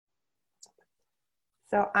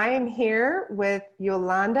So I am here with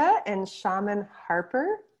Yolanda and Shaman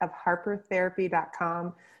Harper of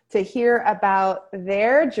harpertherapy.com to hear about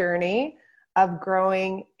their journey of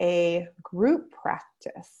growing a group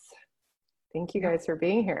practice. Thank you guys for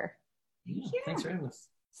being here. Thank you. Thanks for having us.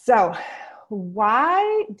 So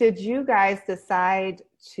why did you guys decide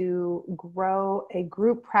to grow a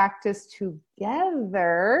group practice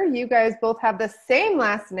together? You guys both have the same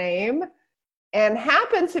last name and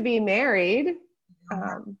happen to be married.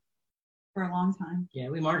 For a long time. Yeah,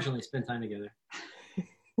 we marginally spent time together.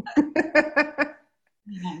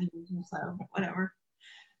 So whatever.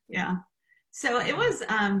 Yeah. So it was,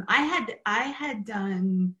 I had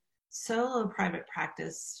done solo private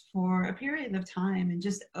practice for a period of time, and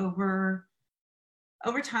just over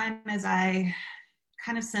time, as I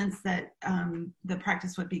kind of sensed that the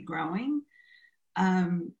practice would be growing,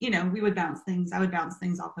 we would bounce things. I would bounce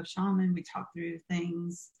things off of Shaman. We talked through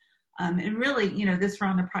things. And really, this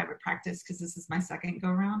round of private practice, because this is my second go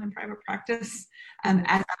round in private practice, as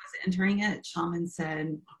I was entering it, Shaman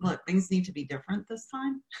said, look, things need to be different this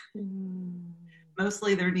time.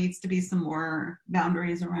 Mostly there needs to be some more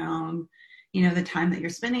boundaries around, the time that you're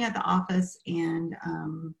spending at the office, and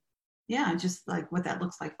just like what that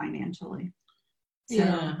looks like financially. So,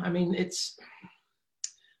 yeah, I mean,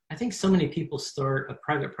 I think so many people start a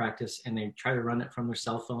private practice and they try to run it from their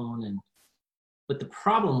cell phone, but the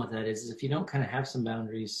problem with that is if you don't kind of have some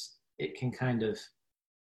boundaries, it can kind of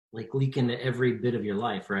like leak into every bit of your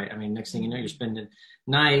life, right? I mean, next thing you know, you're spending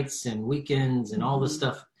nights and weekends and all this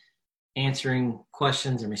stuff answering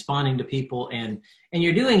questions and responding to people, and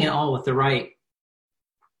you're doing it all with the right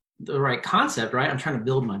concept, right? I'm trying to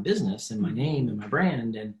build my business and my name and my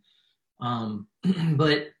brand, and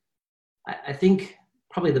but I think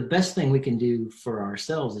probably the best thing we can do for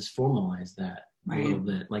ourselves is formalize that a little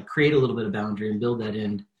bit, like create a little bit of boundary and build that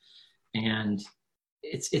in. And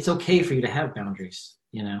it's okay for you to have boundaries,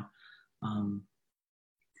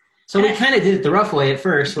 So we kind of did it the rough way at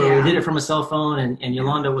first, where we did it from a cell phone, and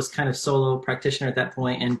Yolanda was kind of solo practitioner at that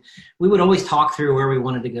point. And we would always talk through where we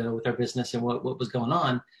wanted to go with our business and what was going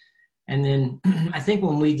on. And then I think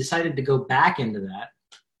when we decided to go back into that,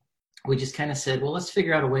 we just kind of said, well, let's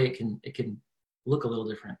figure out a way it can look a little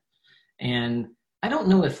different. And I don't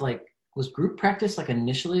know if was group practice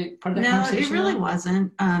initially part of that conversation? No, it really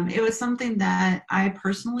wasn't. It was something that I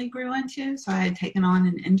personally grew into. So I had taken on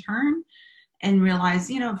an intern and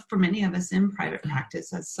realized, for many of us in private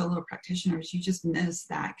practice as solo practitioners, you just miss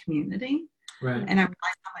that community. Right. And I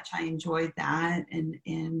realized how much I enjoyed that,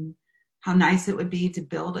 and how nice it would be to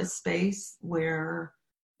build a space where,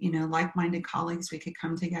 like-minded colleagues, we could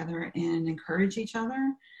come together and encourage each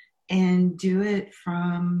other and do it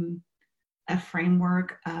from a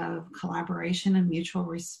framework of collaboration and mutual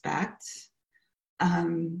respect.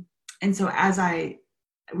 And so as I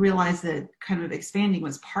realized that kind of expanding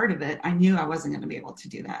was part of it, I knew I wasn't going to be able to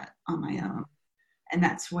do that on my own. And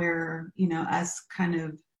that's where, us kind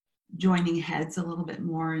of joining heads a little bit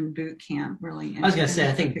more in boot camp really. I was going to say,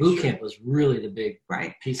 I think boot camp was really the big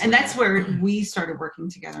piece. And that's where we started working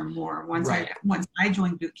together more once I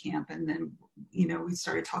joined boot camp, and then, we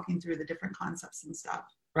started talking through the different concepts and stuff.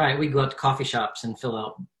 Right. We'd go out to coffee shops and fill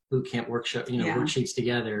out boot camp workshop, worksheets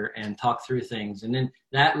together and talk through things. And then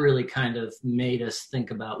that really kind of made us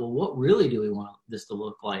think about, well, what really do we want this to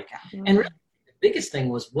look like? Yeah. And really, the biggest thing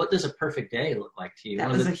was, what does a perfect day look like to you? That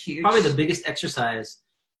was probably the biggest exercise,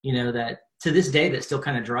 that to this day that still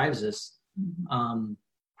kind of drives us. And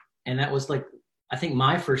that was I think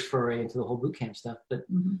my first foray into the whole boot camp stuff. But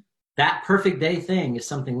that perfect day thing is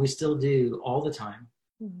something we still do all the time.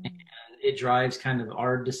 And it drives kind of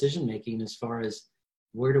our decision making as far as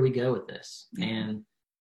where do we go with this. And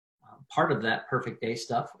part of that perfect day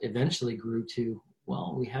stuff eventually grew to,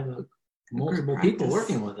 well, we have multiple people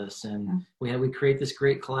working with us, and we create this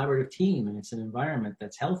great collaborative team, and it's an environment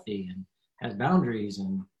that's healthy and has boundaries.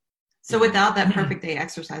 And so without that perfect day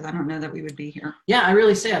exercise, I don't know that we would be here. Yeah, I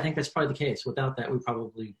really say I think that's probably the case. Without that, we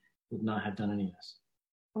probably would not have done any of this.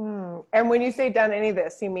 And when you say done any of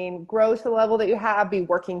this, you mean grow to the level that you have, be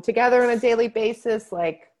working together on a daily basis?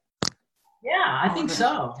 Yeah, I think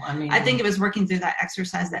so. I think it was working through that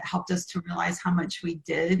exercise that helped us to realize how much we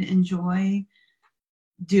did enjoy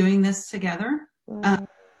doing this together,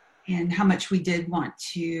 and how much we did want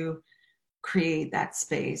to create that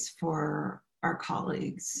space for our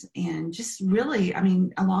colleagues. And just really,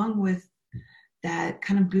 along with that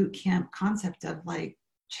kind of boot camp concept of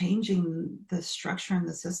changing the structure and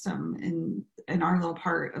the system in our little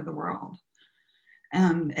part of the world.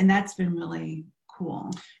 And that's been really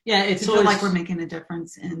cool. Yeah, it's feel like we're making a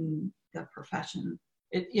difference in the profession.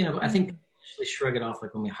 I think usually shrug it off,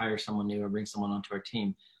 like when we hire someone new or bring someone onto our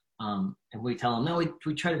team. And we tell them, no,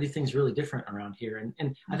 we try to do things really different around here.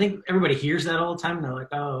 And I think everybody hears that all the time. And they're like,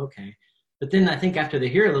 oh, okay. But then I think after they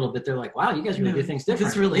hear a little bit, they're like, wow, you guys really do things different.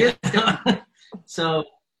 It's really So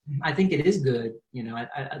I think it is good. You know,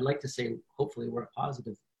 I'd like to say, hopefully we're a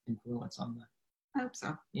positive influence on the, I hope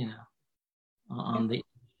so. you know, on the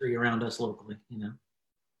industry around us locally, you know.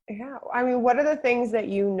 Yeah. I mean, what are the things that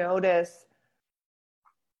you notice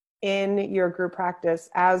in your group practice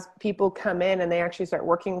as people come in and they actually start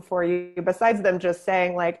working for you, besides them just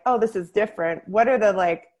saying like, oh, this is different? What are the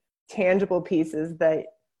like tangible pieces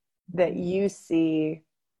that you see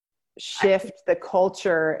shift the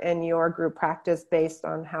culture in your group practice based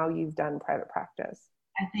on how you've done private practice?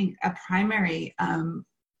 I think a primary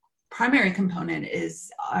component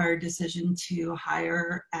is our decision to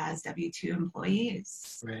hire as W-2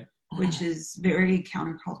 employees, Right. which is very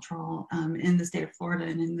countercultural in the state of Florida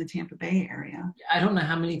and in the Tampa Bay area. I don't know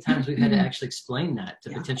how many times we've had to actually explain that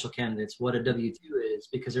to potential candidates, what a W-2 is,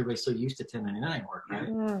 because everybody's so used to 1099 work, right?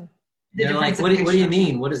 Mm. They're like, what do you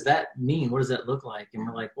mean? What does that mean? What does that look like? And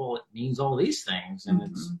we're like, well, it means all these things. And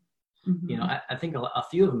it's, you know, I think a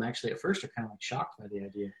few of them actually at first are kind of like shocked by the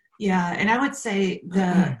idea. Yeah. And I would say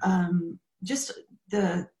just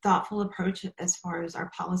the thoughtful approach as far as our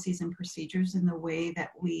policies and procedures and the way that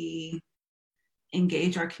we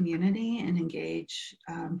engage our community and engage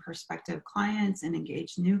prospective clients and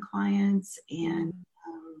engage new clients, and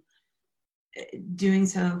doing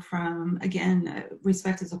so from, again,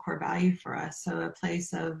 respect is a core value for us. So a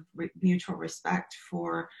place of mutual respect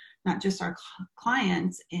for not just our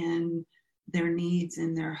clients and their needs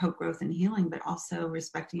and their hope, growth, and healing, but also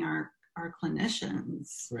respecting our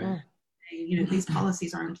clinicians. Right. You know, these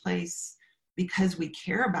policies are in place because we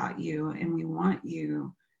care about you and we want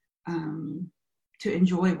you to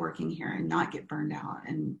enjoy working here and not get burned out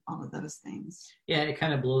and all of those things. Yeah, it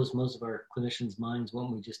kind of blows most of our clinicians' minds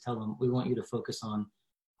when we just tell them, we want you to focus on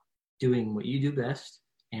doing what you do best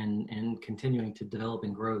and continuing to develop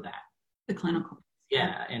and grow that. The clinical.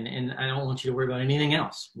 Yeah, and I don't want you to worry about anything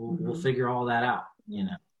else. We'll figure all that out, you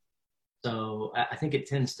know. So I think it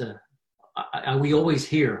tends to, we always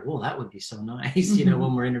hear, well, that would be so nice, you know,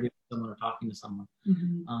 when we're interviewing someone or talking to someone.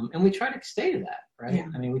 And we try to stay to that, right? Yeah.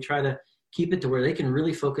 I mean, we try to keep it to where they can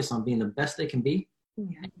really focus on being the best they can be.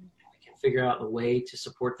 Yeah. And we can figure out a way to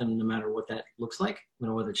support them no matter what that looks like, you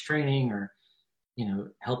know, whether it's training or, you know,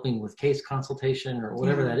 helping with case consultation or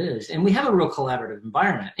whatever that is. And we have a real collaborative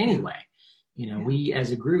environment anyway. You know, we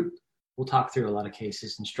as a group will talk through a lot of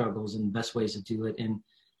cases and struggles and best ways to do it. And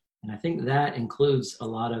I think that includes a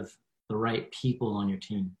lot of the right people on your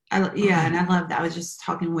team. And I love that. I was just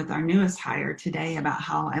talking with our newest hire today about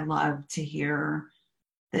how I love to hear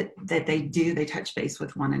that they touch base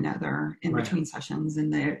with one another in between sessions.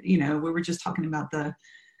 And you know, we were just talking about the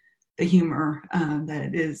humor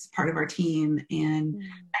that is part of our team. And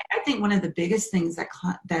I think one of the biggest things that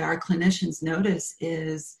our clinicians notice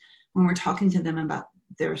is when we're talking to them about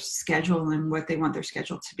their schedule and what they want their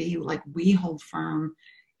schedule to be, like, we hold firm.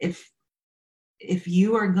 If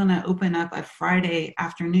you are going to open up a Friday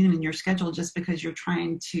afternoon in your schedule just because you're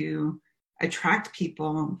trying to attract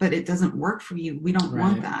people, but it doesn't work for you, we don't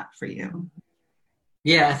want that for you.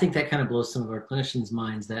 Yeah, I think that kind of blows some of our clinicians'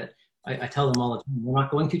 minds, that I tell them all the time, we're not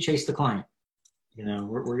going to chase the client. You know,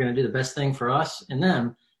 we're going to do the best thing for us and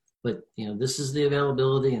them, but, you know, this is the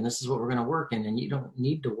availability and this is what we're going to work in, and you don't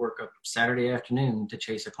need to work a Saturday afternoon to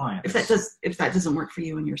chase a client. If that doesn't work for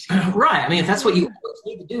you and your schedule. Right. I mean, if that's what you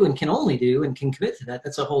need to do and can only do and can commit to that,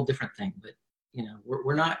 that's a whole different thing. But, you know,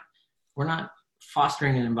 we're not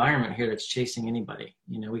fostering an environment here that's chasing anybody.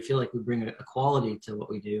 You know, we feel like we bring a quality to what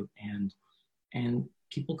we do, and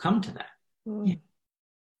people come to that. And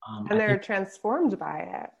they're transformed by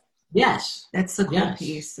it. Yes. That's the cool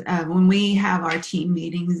piece. When we have our team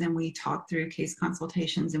meetings and we talk through case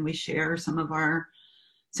consultations and we share some of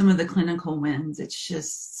the clinical wins, it's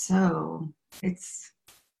just I get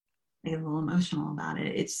a little emotional about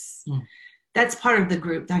it. That's part of the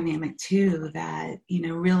group dynamic too, that, you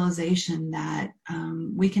know, realization that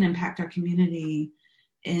we can impact our community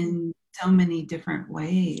in so many different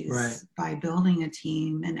ways by building a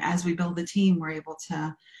team. And as we build the team, we're able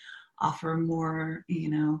to offer more, you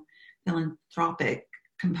know, philanthropic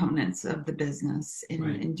components of the business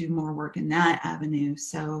and do more work in that avenue.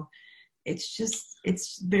 So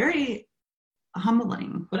it's very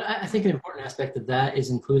humbling. But I think an important aspect of that is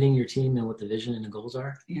including your team and what the vision and the goals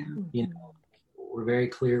are. Yeah. You know, we're very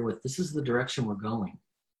clear with, this is the direction we're going.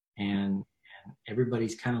 And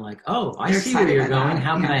everybody's kind of like, oh, I see where you're going.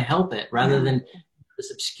 How can I help it? Rather than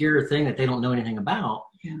this obscure thing that they don't know anything about.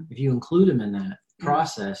 Yeah. If you include them in that,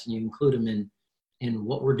 process and you include them in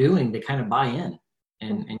what we're doing, they kind of buy in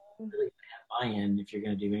and really have buy-in if you're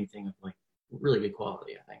going to do anything of like really good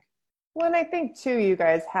quality, I think. Well, and I think too, you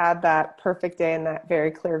guys had that perfect day and that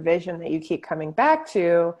very clear vision that you keep coming back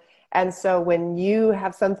to. And so when you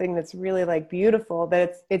have something that's really like beautiful,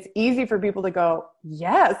 that it's easy for people to go,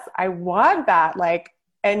 yes, I want that. Like,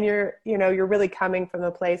 and you're really coming from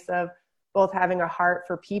the place of both having a heart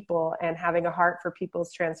for people and having a heart for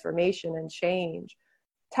people's transformation and change.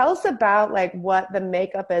 Tell us about like what the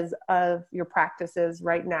makeup is of your practices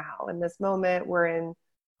right now. In this moment, we're in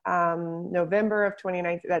November of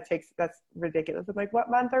 2019. That's ridiculous. I'm like, what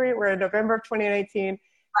month are we? We're in November of 2019.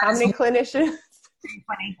 How many clinicians?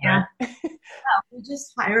 2020, yeah. We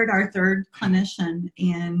just hired our third clinician,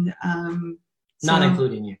 and not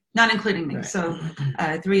including you. Not including me. Right. So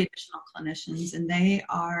 3 additional clinicians, and they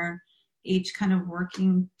are each kind of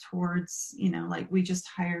working towards, like we just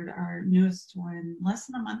hired our newest one less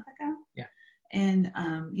than a month ago. Yeah. And,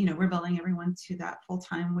 we're building everyone to that full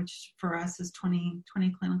time, which for us is 20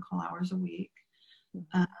 clinical hours a week.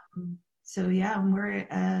 So yeah,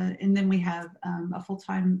 and then we have a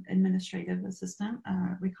full-time administrative assistant.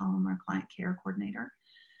 We call him our client care coordinator.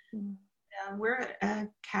 We're a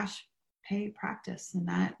cash pay practice, and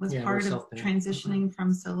that was part of transitioning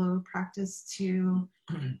from solo practice to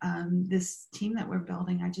this team that we're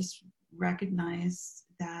building. I just recognized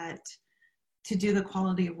that to do the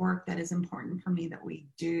quality of work that is important for me that we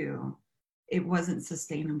do, it wasn't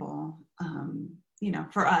sustainable,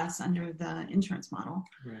 for us under the insurance model.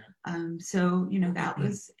 Right. So, that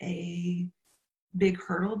was a big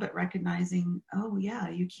hurdle, but recognizing, oh yeah,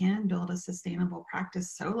 you can build a sustainable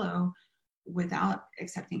practice solo without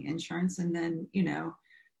accepting insurance, and then,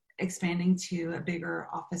 expanding to a bigger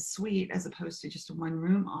office suite as opposed to just a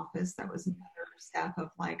one-room office. That was another step of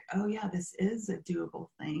like, oh yeah, this is a doable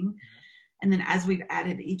thing. And then as we've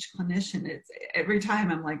added each clinician, it's every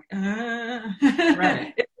time I'm like,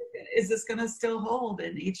 right. Is this going to still hold?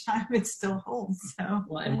 And each time it still holds. So,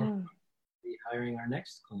 well, and we're hiring our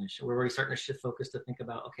next clinician. We're already starting to shift focus to think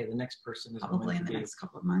about, okay, the next person is probably in the next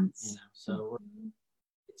couple of months. So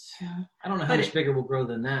I don't know how much bigger we'll grow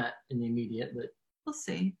than that in the immediate, but we'll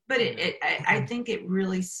see. But I think it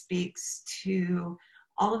really speaks to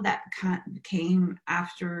all of that came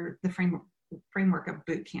after the framework of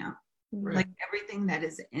boot camp. Right. Like everything that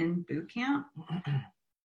is in boot camp,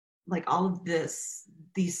 like all of these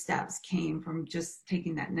steps came from just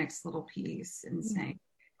taking that next little piece and saying,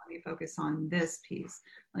 let me focus on this piece.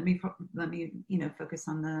 Let me focus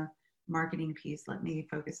on the marketing piece. Let me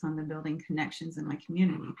focus on the building connections in my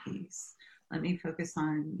community piece. Let me focus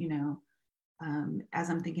on, as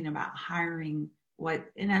I'm thinking about hiring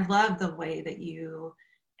and I love the way that you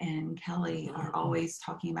and Kelly are always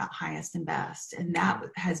talking about highest and best. And that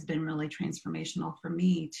has been really transformational for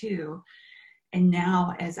me too. And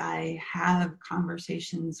now as I have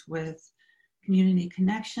conversations with community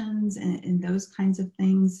connections and those kinds of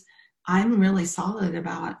things, I'm really solid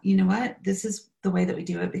about, this is the way that we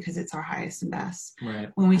do it because it's our highest and best. Right.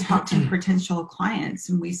 When we talk to potential clients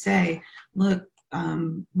and we say, look,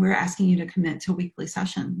 we're asking you to commit to weekly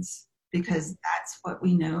sessions because that's what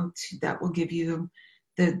we know that will give you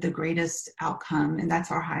the greatest outcome, and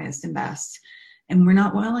that's our highest and best. And we're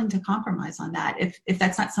not willing to compromise on that. If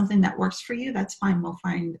that's not something that works for you, that's fine. We'll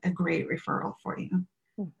find a great referral for you.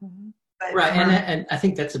 But right, and I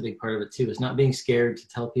think that's a big part of it too, is not being scared to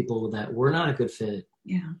tell people that we're not a good fit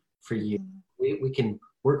for you. We can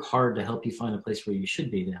work hard to help you find a place where you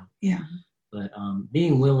should be now. Yeah. But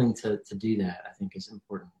being willing to do that, I think, is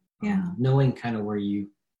important. Knowing kind of where you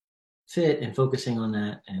fit and focusing on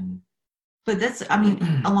that. But that's,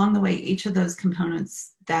 along the way, each of those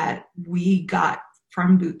components that we got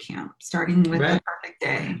from boot camp, starting with the perfect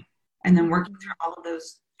day, and then working through all of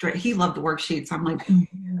those. He loved the worksheets. I'm like,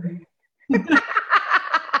 I'm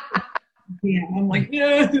like,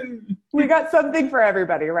 yeah. We got something for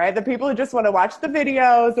everybody, right? The people who just want to watch the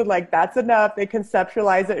videos and like, that's enough. They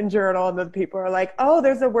conceptualize it in journal. And then people are like, oh,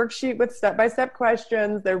 there's a worksheet with step-by-step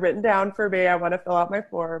questions. They're written down for me. I want to fill out my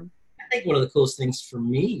form. I think one of the coolest things for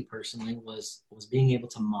me personally was being able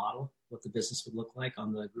to model what the business would look like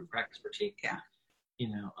on the group practice worksheet.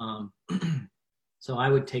 So I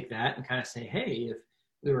would take that and kind of say, hey, if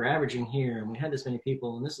we were averaging here and we had this many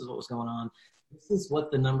people and this is what was going on, this is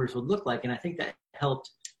what the numbers would look like. And I think that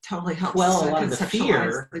totally helps quell a lot of the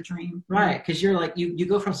fear. The dream. Right. Because you're like, you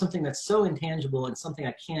go from something that's so intangible and something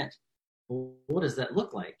I can't, well, what does that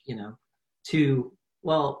look like? To,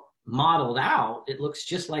 well, modeled out, it looks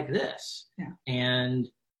just like this. Yeah. And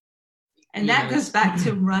And that goes back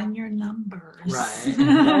to run your numbers. Right.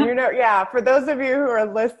 Yeah, for those of you who are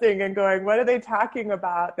listening and going, what are they talking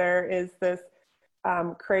about? There is this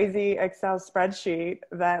crazy Excel spreadsheet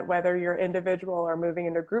that whether you're individual or moving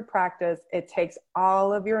into group practice, it takes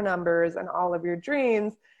all of your numbers and all of your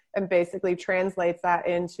dreams and basically translates that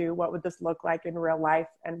into what would this look like in real life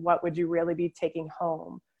and what would you really be taking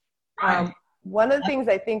home. Right. One of the things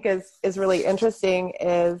I think is really interesting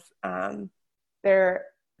is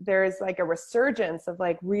there's like a resurgence of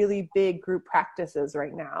like really big group practices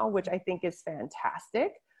right now, which I think is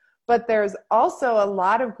fantastic. But there's also a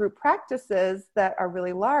lot of group practices that are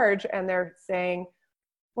really large and they're saying,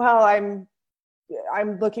 well, I'm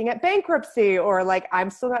looking at bankruptcy, or like, I'm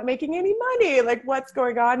still not making any money. Like, what's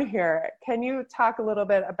going on here? Can you talk a little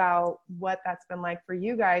bit about what that's been like for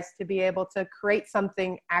you guys to be able to create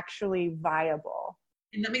something actually viable?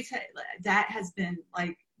 And let me tell you, that has been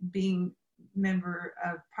like being member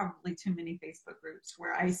of probably too many Facebook groups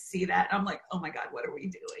where I see that I'm like, oh my God, what are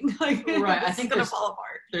we doing? Like, right. I think it's gonna fall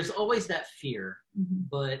apart. There's always that fear,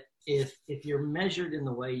 but if you're measured in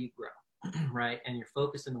the way you grow, right, and you're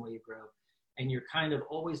focused in the way you grow, and you're kind of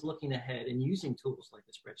always looking ahead and using tools like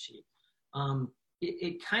the spreadsheet,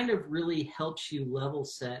 it kind of really helps you level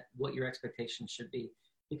set what your expectations should be.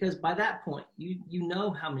 Because by that point, you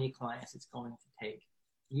know how many clients it's going to take.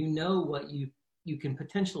 You know what you can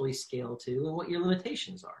potentially scale to and what your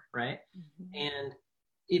limitations are, right? And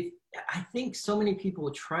I think so many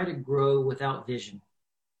people try to grow without vision,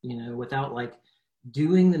 without like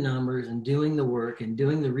doing the numbers and doing the work and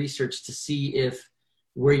doing the research to see if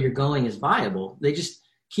where you're going is viable. They just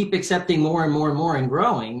keep accepting more and more and more and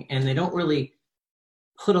growing, and they don't really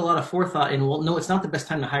put a lot of forethought in, well, no, it's not the best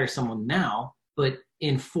time to hire someone now, but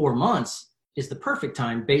in 4 months is the perfect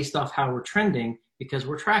time based off how we're trending because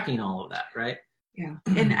we're tracking all of that, right? Yeah.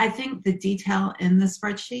 And I think the detail in the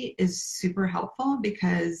spreadsheet is super helpful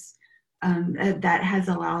because that has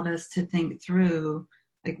allowed us to think through,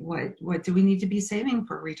 like, what do we need to be saving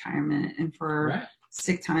for retirement and for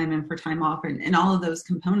sick time and for time off and all of those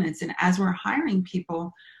components. And as we're hiring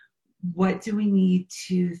people, what do we need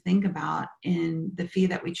to think about in the fee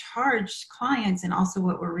that we charge clients and also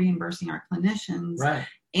what we're reimbursing our clinicians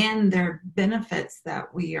and their benefits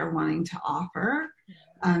that we are wanting to offer.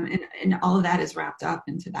 And all of that is wrapped up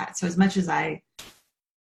into that. So as much as I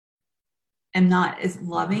am not as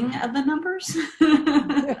loving of the numbers, he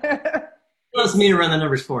tells me to run the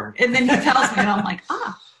numbers for him. And then he tells me and I'm like,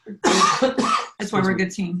 that's why we're a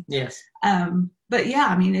good team. Yes. But yeah,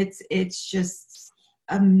 I mean, it's just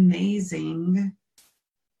amazing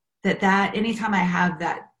that anytime I have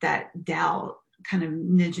that doubt kind of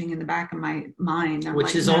nudging in the back of my mind, I'm which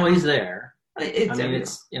like, is always there. I mean,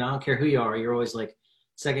 it's, I don't care who you are. You're always like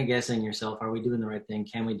second guessing yourself. Are we doing the right thing?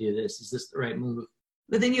 Can we do this? Is this the right move?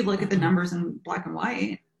 But then you look at the numbers in black and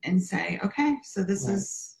white and say, okay, so this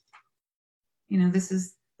is,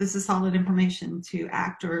 this is solid information to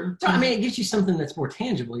act or to... I mean, it gives you something that's more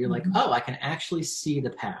tangible. You're like, oh, I can actually see the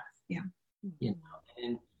path. Yeah.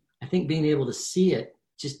 And I think being able to see it,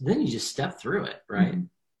 then you just step through it, right?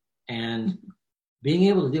 And being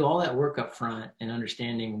able to do all that work up front and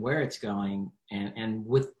understanding where it's going and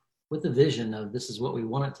with the vision of this is what we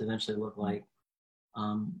want it to eventually look like,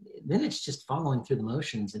 then it's just following through the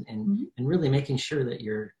motions and really making sure that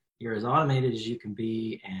you're as automated as you can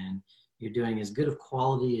be and you're doing as good of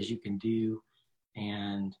quality as you can do.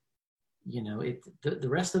 And, the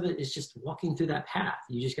rest of it is just walking through that path.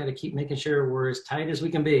 You just got to keep making sure we're as tight as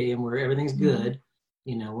we can be and where everything's good.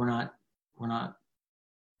 We're not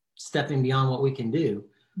stepping beyond what we can do.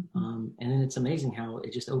 And then it's amazing how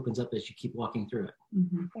it just opens up as you keep walking through it.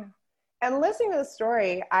 Yeah. And listening to the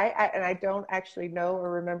story, I don't actually know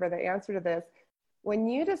or remember the answer to this. When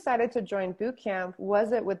you decided to join boot camp,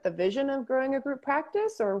 was it with the vision of growing a group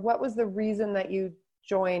practice, or what was the reason that you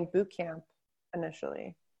joined boot camp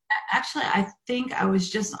initially? Actually, I think I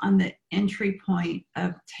was just on the entry point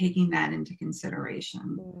of taking that into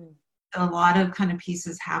consideration. A lot of kind of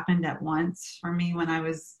pieces happened at once for me when I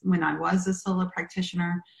was a solo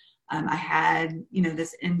practitioner. I had,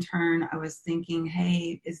 this intern. I was thinking,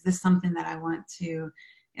 hey, is this something that I want to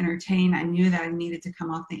entertain? I knew that I needed to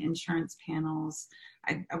come off the insurance panels.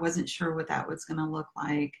 I wasn't sure what that was going to look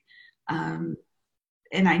like.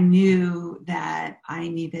 And I knew that I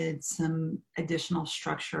needed some additional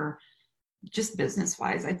structure, just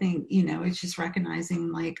business-wise. I think, it's just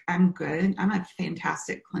recognizing, like, I'm good. I'm a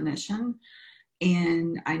fantastic clinician,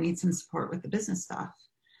 and I need some support with the business stuff.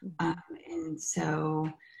 And so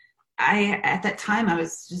at that time, I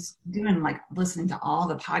was just doing, like, listening to all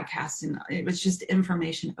the podcasts, and it was just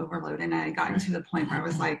information overload. And I got to the point where I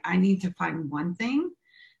was like, I need to find one thing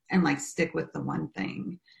and like stick with the one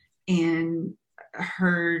thing. And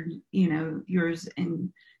heard, you know, yours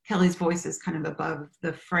and Kelly's voices kind of above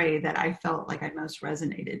the fray that I felt like I most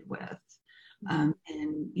resonated with. And,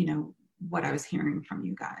 you know, what I was hearing from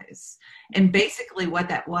you guys. And basically what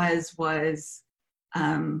that was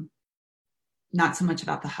not so much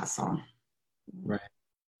about the hustle. Right.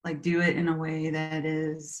 Like do it in a way that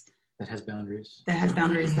has boundaries.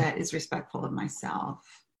 That is respectful of myself.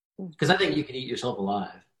 Because I think you could eat yourself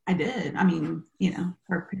alive. I did. I mean, you know,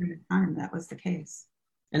 for a period of time, that was the case.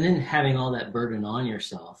 And then having all that burden on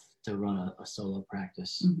yourself to run a solo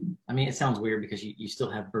practice. Mm-hmm. I mean, it sounds weird because you still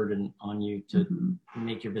have burden on you to mm-hmm.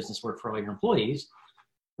 make your business work for all your employees.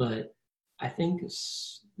 But I think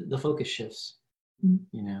the focus shifts, mm-hmm.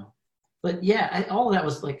 you know. But yeah, all of that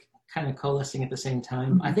was like kind of coalescing at the same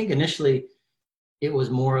time. Mm-hmm. I think initially it was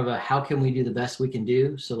more of a how can we do the best we can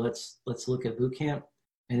do? So let's look at boot camp.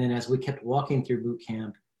 And then as we kept walking through boot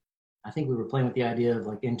camp, I think we were playing with the idea of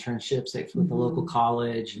like internships with mm-hmm. the local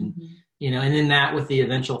college and, mm-hmm. you know, and then that with the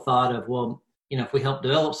eventual thought of, well, you know, if we help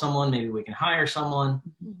develop someone, maybe we can hire someone.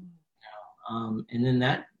 Mm-hmm. You know, and then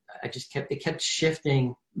that it kept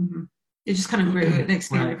shifting. Mm-hmm. It just kind of grew and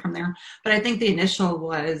expanded right. from there. But I think the initial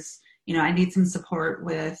was, you know, I need some support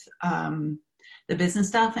with the business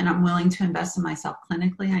stuff, and I'm willing to invest in myself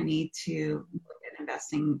clinically. I need to look at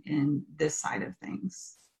investing in this side of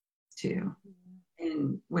things too.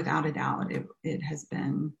 And without a doubt, it has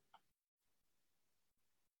been,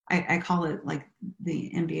 I call it like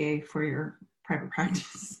the MBA for your private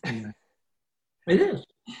practice. It is.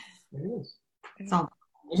 It's all.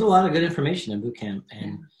 There's a lot of good information in boot camp,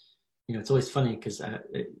 and you know, it's always funny because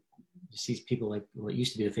you see people like, well, it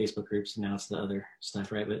used to be the Facebook groups, and now it's the other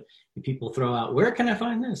stuff, right? But people throw out, where can I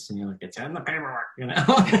find this? And you're like, it's in the paperwork, you know?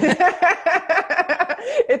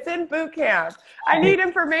 It's in boot camp. I need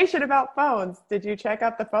information about phones. Did you check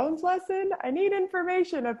out the phones lesson? I need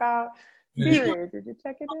information about Siri. Did you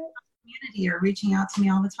check it out? Community are reaching out to me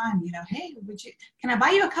all the time. You know, hey, can I buy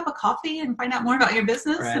you a cup of coffee and find out more about your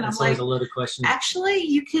business? Right, and I'm like, a load of questions. Actually,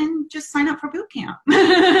 you can just sign up for boot camp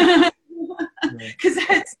because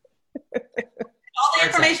that's all the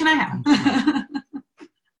information I have.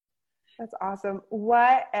 That's awesome.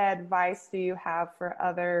 What advice do you have for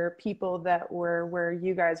other people that were where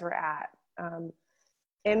you guys were at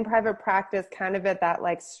in private practice, kind of at that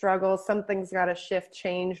like struggle, something's got to shift,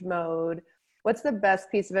 change mode? What's the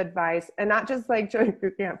best piece of advice? And not just like join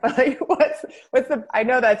boot camp, but like what's the, I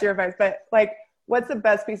know that's your advice, but like what's the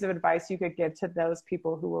best piece of advice you could give to those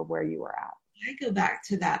people who were where you were at? I go back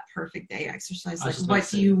to that perfect day exercise. Like, what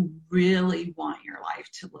do you really want your life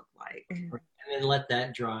to look like? And then let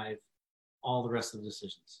that drive all the rest of the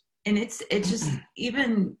decisions. And it's just,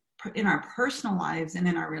 even in our personal lives and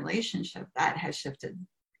in our relationship, that has shifted.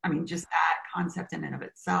 I mean, just that concept in and of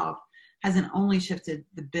itself hasn't only shifted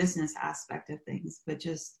the business aspect of things, but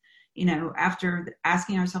just, you know, after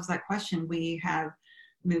asking ourselves that question, we have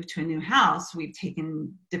moved to a new house. We've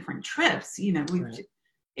taken different trips, you know,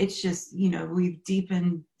 it's just, you know, we've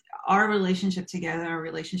deepened our relationship together, our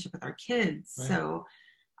relationship with our kids. Right. So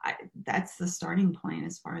that's the starting point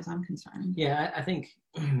as far as I'm concerned. Yeah, I think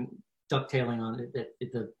ducktailing on it,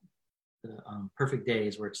 the perfect day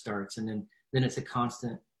is where it starts. And then it's a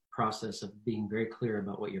constant process of being very clear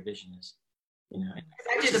about what your vision is. You know,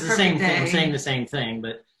 I do the same thing. I'm saying the same thing,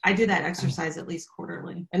 but I do that exercise at least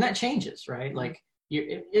quarterly. And that changes, right? Like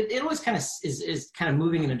it always kind of is kind of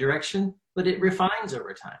moving in a direction, but it refines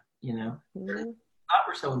over time, you know. Thought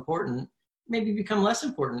were so important, maybe become less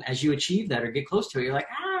important as you achieve that or get close to it. You're like,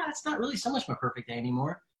 it's not really so much my perfect day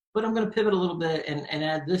anymore, but I'm going to pivot a little bit and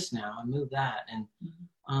add this now and move that. And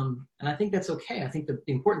I think that's okay. I think the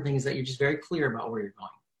important thing is that you're just very clear about where you're going.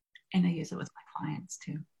 And I use it with my clients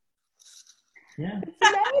too. Yeah.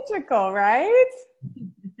 It's magical, right?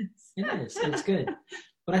 It is. It's good.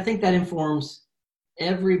 But I think that informs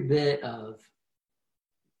every bit of,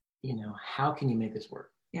 you know, how can you make this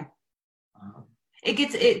work? Yeah.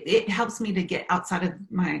 It helps me to get outside of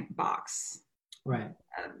my box. Right.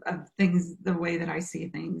 Of things, the way that I see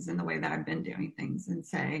things and the way that I've been doing things, and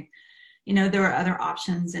say, you know, there are other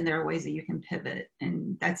options and there are ways that you can pivot.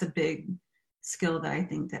 And that's a big skill that I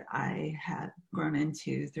think that I have grown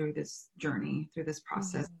into through this journey, through this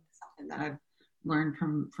process. Something that I've learned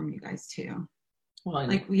from you guys too. Well,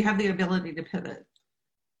 like we have the ability to pivot.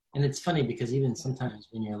 And it's funny because even sometimes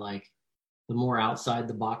when you're like the more outside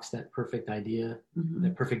the box, that perfect idea,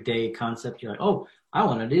 that perfect day concept, you're like, oh, I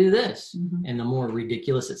want to do this. And the more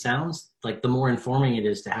ridiculous it sounds, like the more informing it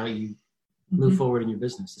is to how you move forward in your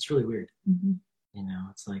business. It's really weird. You know,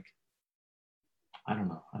 it's like, I don't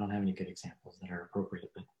know. I don't have any good examples that are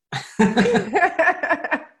appropriate, but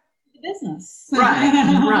business.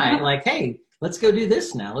 Right. Like, hey, let's go do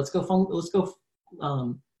this now. Let's go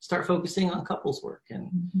start focusing on couples work and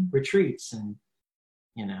retreats, and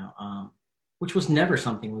which was never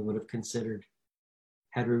something we would have considered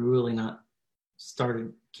had we really not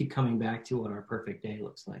keep coming back to what our perfect day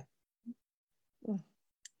looks like.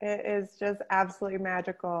 It is just absolutely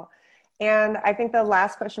magical. And I think the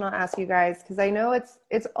last question I'll ask you guys, because I know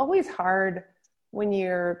it's always hard when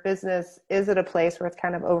your business is at a place where it's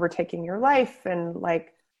kind of overtaking your life, and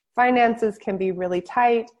like finances can be really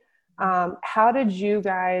tight. How did you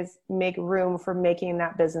guys make room for making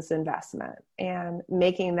that business investment and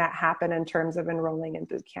making that happen in terms of enrolling in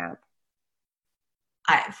boot camp?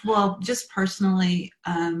 Well, just personally,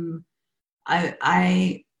 I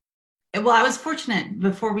was fortunate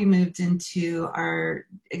before we moved into our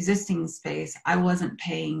existing space. I wasn't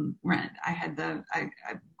paying rent. I had a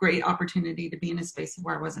great opportunity to be in a space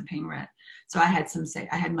where I wasn't paying rent. So I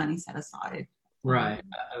had money set aside. Right.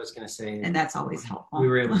 I was going to say, and that's always helpful. We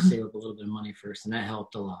were able to save up a little bit of money first, and that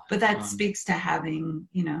helped a lot. But that speaks to having,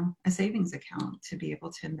 a savings account to be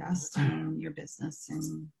able to invest in your business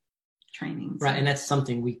and trainings. Right. And that's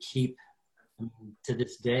something we keep to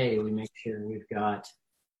this day. We make sure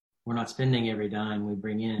we're not spending every dime we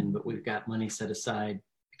bring in, but we've got money set aside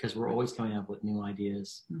because we're always coming up with new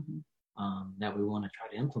ideas that we want to try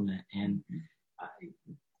to implement. And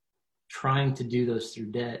trying to do those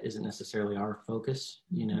through debt isn't necessarily our focus.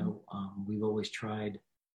 We've always tried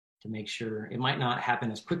to make sure it might not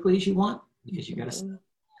happen as quickly as you want because you got to set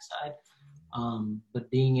aside.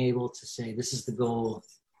 But being able to say, this is the goal,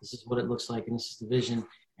 this is what it looks like, and this is the vision.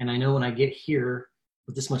 And I know when I get here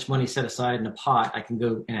with this much money set aside in a pot, I can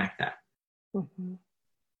go enact that. Mm-hmm.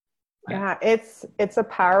 Yeah, it's a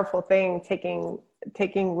powerful thing, taking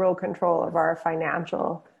real control of our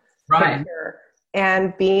financial picture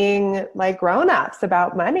and being like grown-ups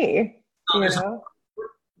about money. We're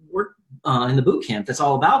in the boot camp. That's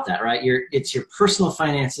all about that, right? It's your personal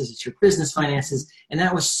finances, it's your business finances, and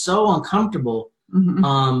that was so uncomfortable.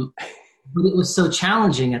 But it was so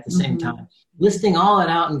challenging at the same time. Listing all that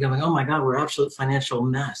out and going, oh my God, we're an absolute financial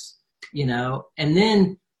mess, and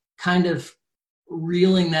then kind of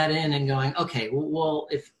reeling that in and going, okay, well,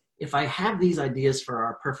 if I have these ideas for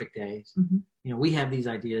our perfect days, we have these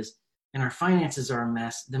ideas and our finances are a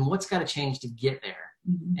mess, then what's got to change to get there?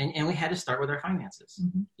 And we had to start with our finances,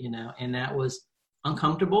 and that was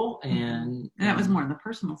uncomfortable. And that was more on the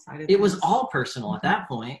personal side of it. It was all personal at that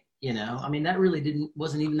point, that really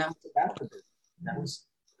wasn't even that much about the business. That was,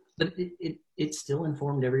 but it still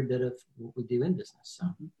informed every bit of what we do in business. So.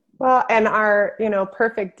 Well, and our,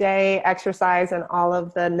 perfect day exercise and all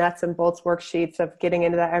of the nuts and bolts worksheets of getting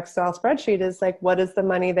into that Excel spreadsheet is like, what is the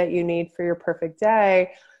money that you need for your perfect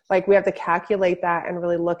day? Like we have to calculate that and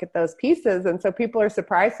really look at those pieces. And so people are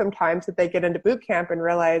surprised sometimes that they get into boot camp and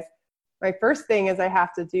realize my first thing is I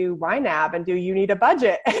have to do YNAB and you need a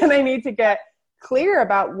budget, and I need to get clear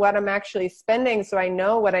about what I'm actually spending so I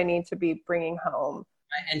know what I need to be bringing home.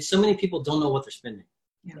 And so many people don't know what they're spending.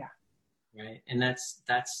 Yeah. Right. And that's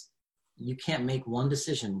you can't make one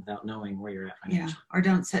decision without knowing where you're at financially. Yeah. Or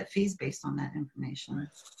don't set fees based on that information.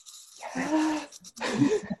 I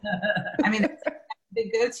mean, it's a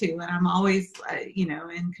big go-to, and I'm always,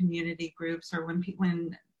 in community groups or when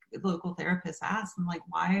local therapists ask, I'm like,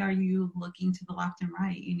 why are you looking to the left and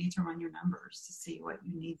right? You need to run your numbers to see what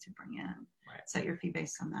you need to bring in. Right. Set your fee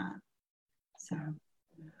based on that. So.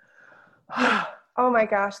 Oh my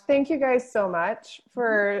gosh. Thank you guys so much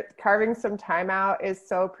for carving some time out. Is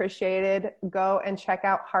so appreciated. Go and check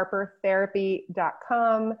out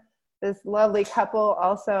harpertherapy.com. This lovely couple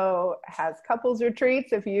also has couples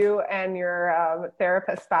retreats if you and your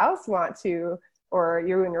therapist spouse want to, or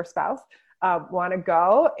you and your spouse want to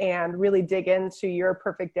go and really dig into your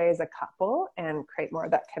perfect day as a couple and create more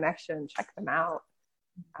of that connection. Check them out.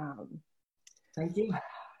 Thank you.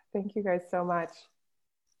 Thank you guys so much.